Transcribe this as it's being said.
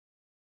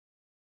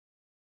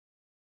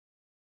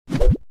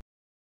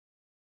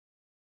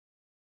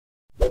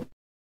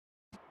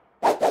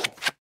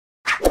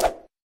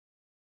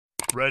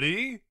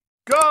Ready?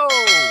 Go!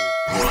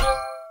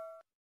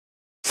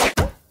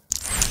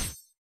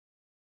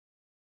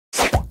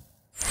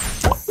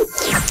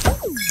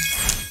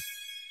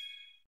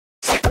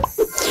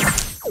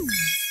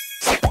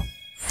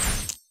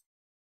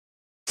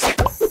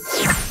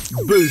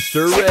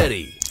 Booster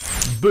ready.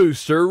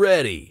 Booster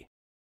ready.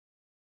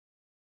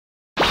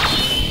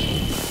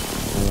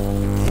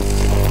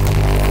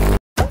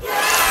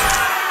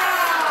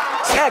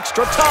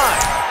 Extra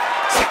time!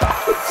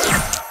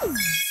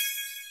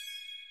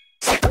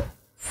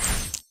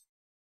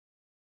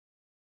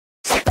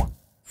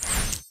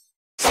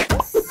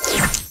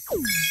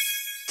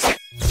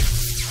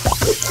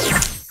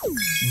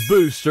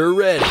 Booster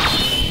ready.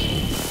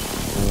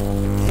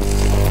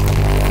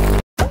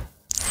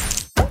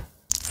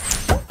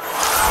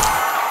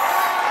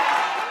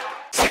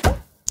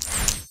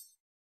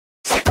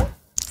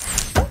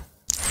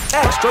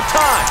 Extra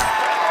time!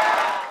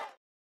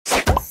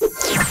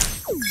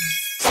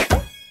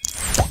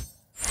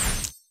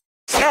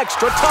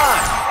 Extra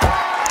time!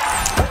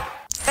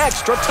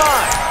 Extra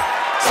time!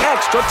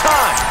 Extra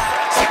time!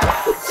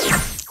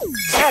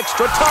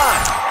 Extra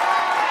time!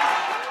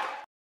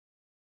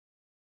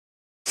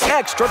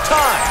 Extra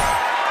time!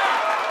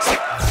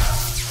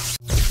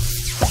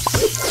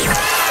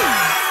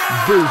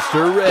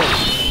 Booster ready.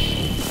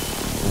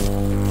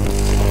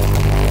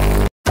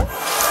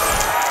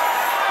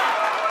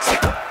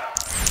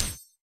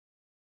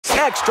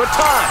 Extra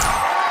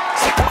time!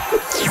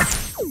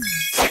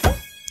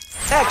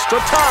 Extra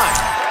time!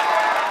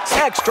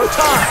 Extra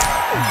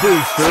time!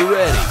 Booster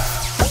ready.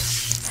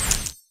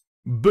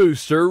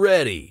 Booster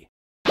ready.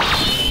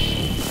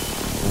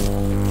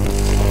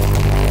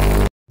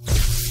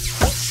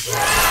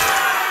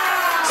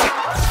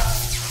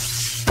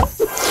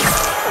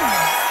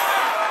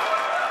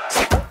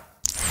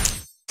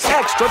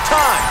 Extra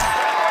time!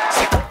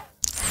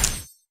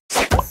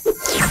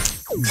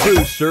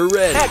 Booster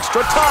ready.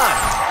 Extra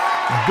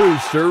time!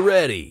 Booster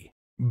ready.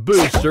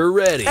 Booster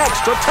ready.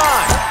 Extra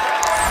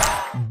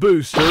time!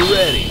 Booster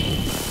ready.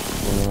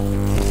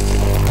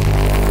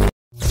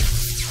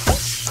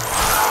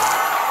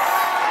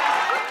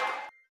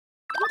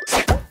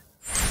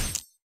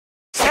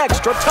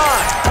 Extra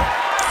time!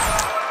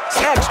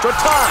 Extra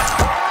time!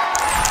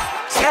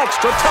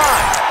 Extra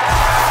time!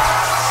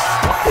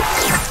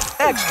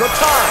 Extra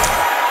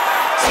time!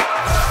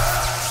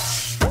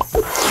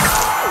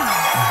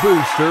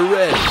 Booster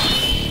ready.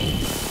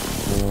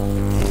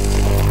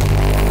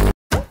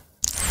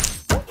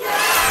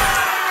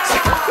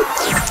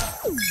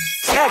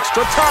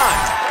 Extra time!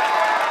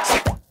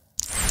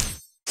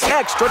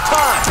 Extra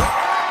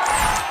time!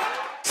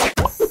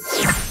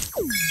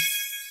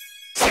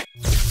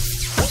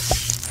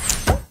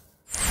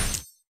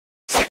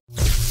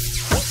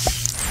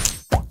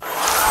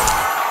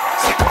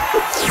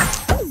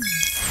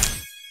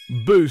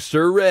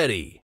 Booster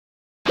ready.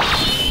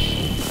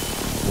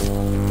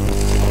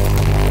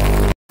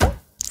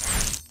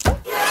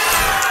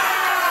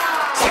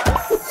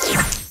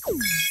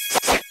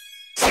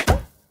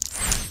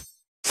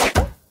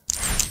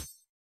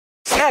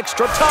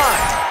 Extra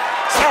time!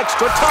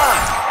 Extra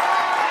time!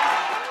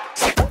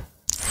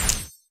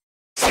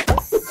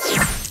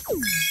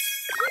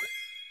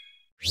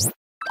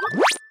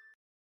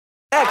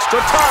 Extra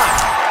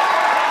time!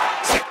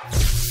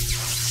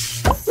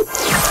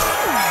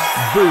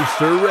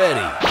 Booster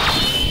ready.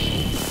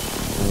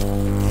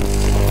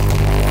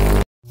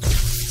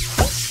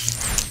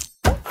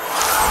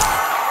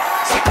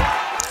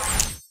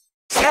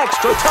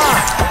 Extra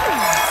time!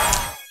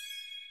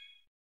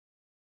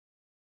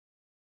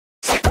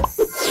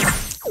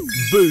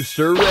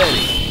 Booster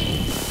ready.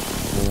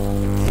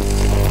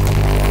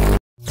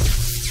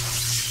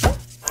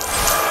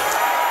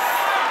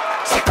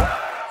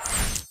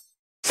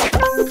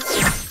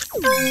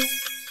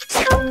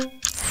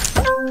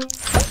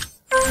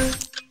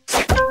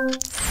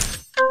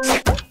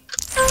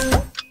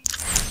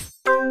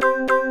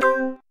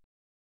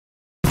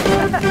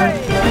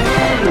 Hey!